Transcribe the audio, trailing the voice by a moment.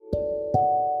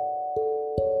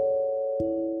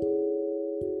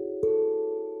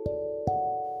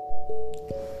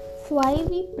Why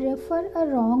we prefer a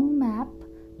wrong map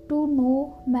to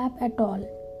no map at all.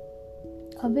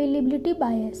 Availability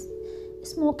bias.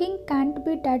 Smoking can't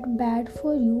be that bad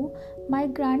for you. My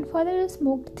grandfather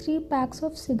smoked 3 packs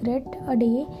of cigarette a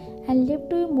day and lived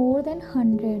to more than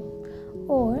 100.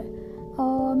 Or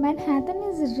Manhattan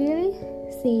is really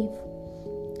safe.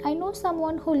 I know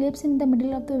someone who lives in the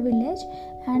middle of the village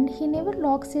and he never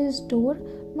locks his door,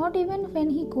 not even when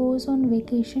he goes on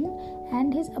vacation,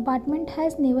 and his apartment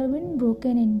has never been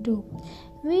broken into.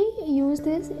 We use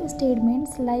these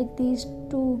statements like these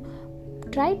to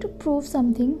try to prove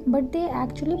something, but they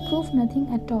actually prove nothing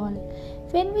at all.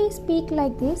 When we speak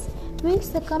like this, we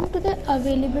succumb to the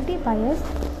availability bias.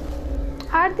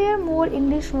 Are there more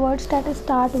English words that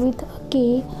start with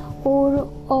K or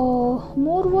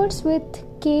more words with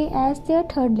K as their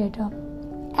third letter?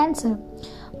 Answer: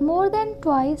 more than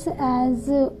twice as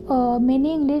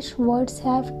many English words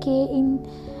have K in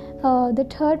the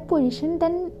third position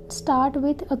than start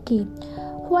with a K.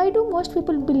 Why do most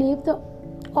people believe the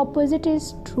opposite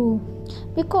is true?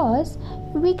 Because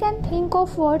we can think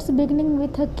of words beginning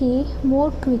with a K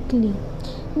more quickly.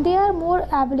 They are more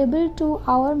available to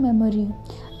our memory.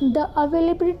 The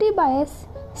availability bias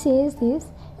says this: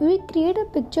 we create a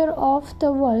picture of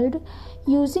the world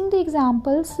using the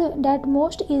examples that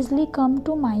most easily come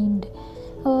to mind.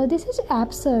 This is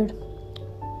absurd.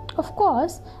 Of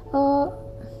course,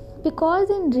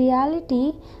 because in reality,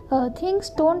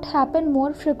 things don't happen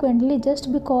more frequently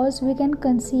just because we can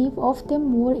conceive of them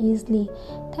more easily.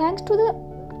 Thanks to the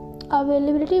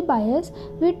availability bias,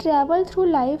 we travel through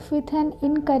life with an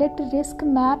incorrect risk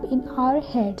map in our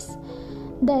heads.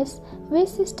 Thus, we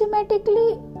systematically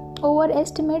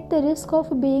overestimate the risk of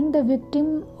being the victim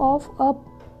of a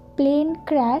plane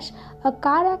crash, a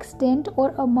car accident, or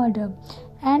a murder,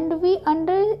 and we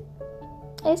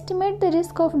underestimate the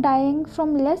risk of dying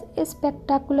from less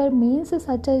spectacular means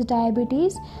such as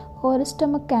diabetes or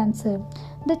stomach cancer.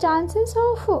 The chances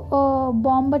of a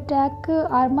bomb attack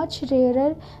are much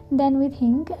rarer than we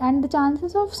think, and the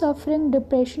chances of suffering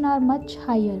depression are much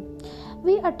higher.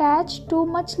 We attach too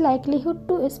much likelihood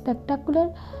to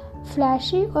spectacular,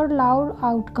 flashy, or loud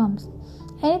outcomes.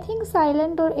 Anything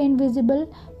silent or invisible,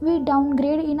 we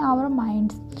downgrade in our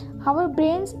minds. Our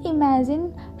brains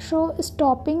imagine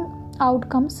show-stopping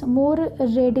outcomes more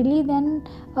readily than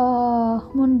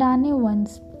mundane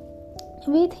ones.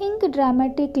 We think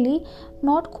dramatically,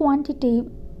 not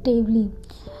quantitatively.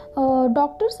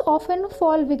 Doctors often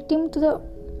fall victim to the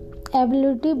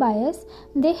availability bias.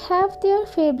 They have their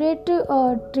favorite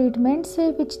treatments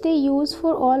which they use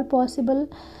for all possible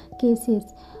cases.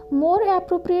 More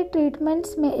appropriate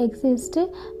treatments may exist,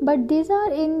 but these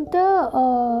are in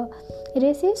the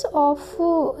recesses of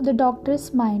the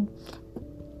doctor's mind.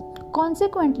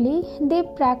 Consequently, they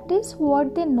practice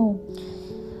what they know.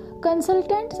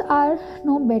 Consultants are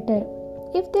no better.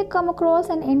 If they come across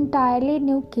an entirely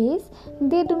new case,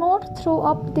 they do not throw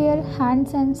up their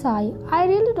hands and sigh, "I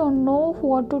really don't know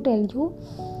what to tell you."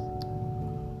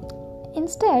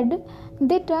 Instead,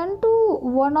 they turn to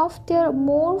one of their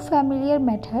more familiar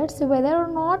methods, whether or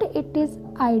not it is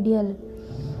ideal.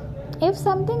 If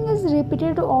something is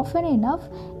repeated often enough,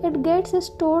 it gets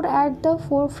stored at the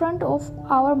forefront of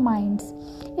our minds.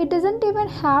 It doesn't even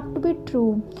have to be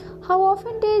true. How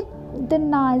often did the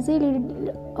Nazi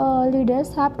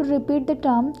leaders have to repeat the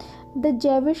term "the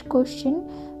Jewish question"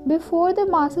 before the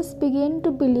masses began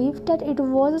to believe that it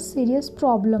was a serious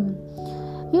problem?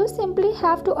 You simply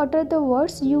have to utter the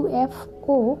words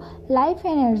UFO, life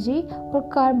energy, or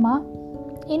karma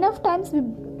enough times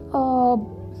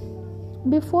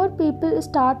before people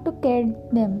start to carry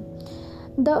them.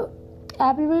 The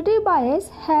availability bias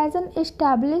has an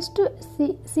established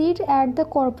seat at the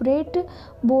corporate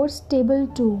board's table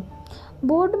too.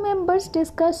 Board members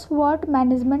discuss what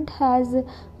management has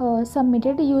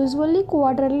submitted, usually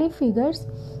quarterly figures,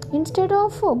 instead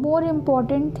of more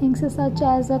important things such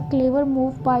as a clever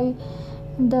move by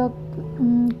the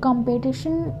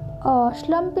competition, a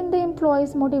slump in the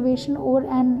employee's motivation, or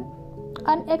an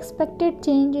unexpected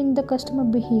change in the customer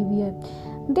behavior.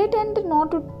 They tend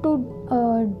not to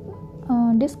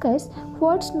discuss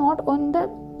what's not on the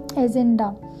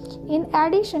agenda. In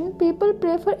addition, people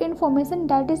prefer information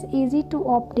that is easy to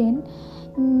obtain,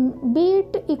 be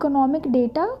it economic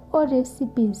data or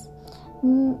recipes.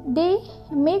 They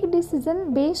make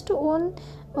decisions based on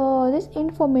this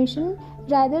information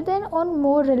rather than on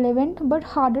more relevant but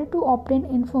harder to obtain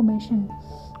information,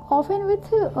 often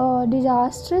with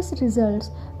disastrous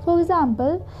results. For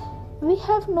example, we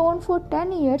have known for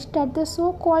 10 years that the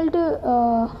so-called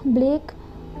black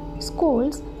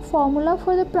Scholes' formula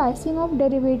for the pricing of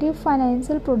derivative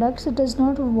financial products does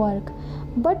not work,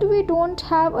 but we don't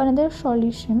have another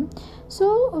solution,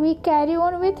 so we carry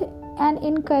on with an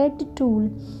incorrect tool.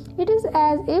 It is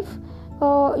as if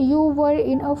you were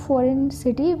in a foreign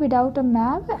city without a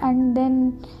map and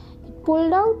then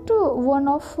pulled out one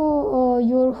of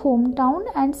your hometown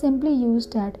and simply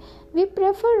used that. We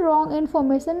prefer wrong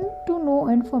information to no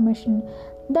information.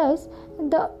 Thus,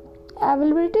 the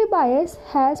availability bias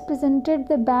has presented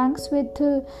the banks with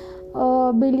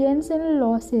billions in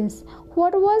losses.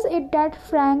 What was it that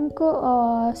Frank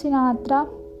Sinatra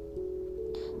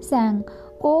sang?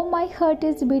 Oh, my heart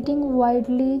is beating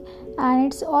wildly, and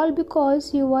it's all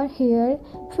because you are here.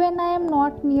 When I am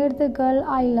not near the girl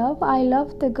I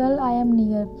love the girl I am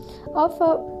near. Of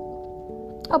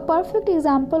a perfect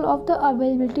example of the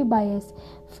availability bias.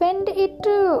 Fend it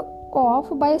off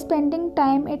by spending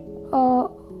time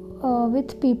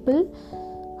with people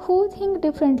who think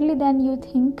differently than you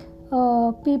think,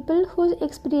 people whose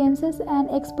experiences and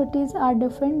expertise are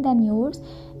different than yours.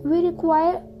 We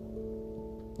require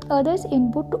others'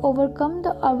 input to overcome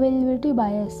the availability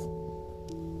bias.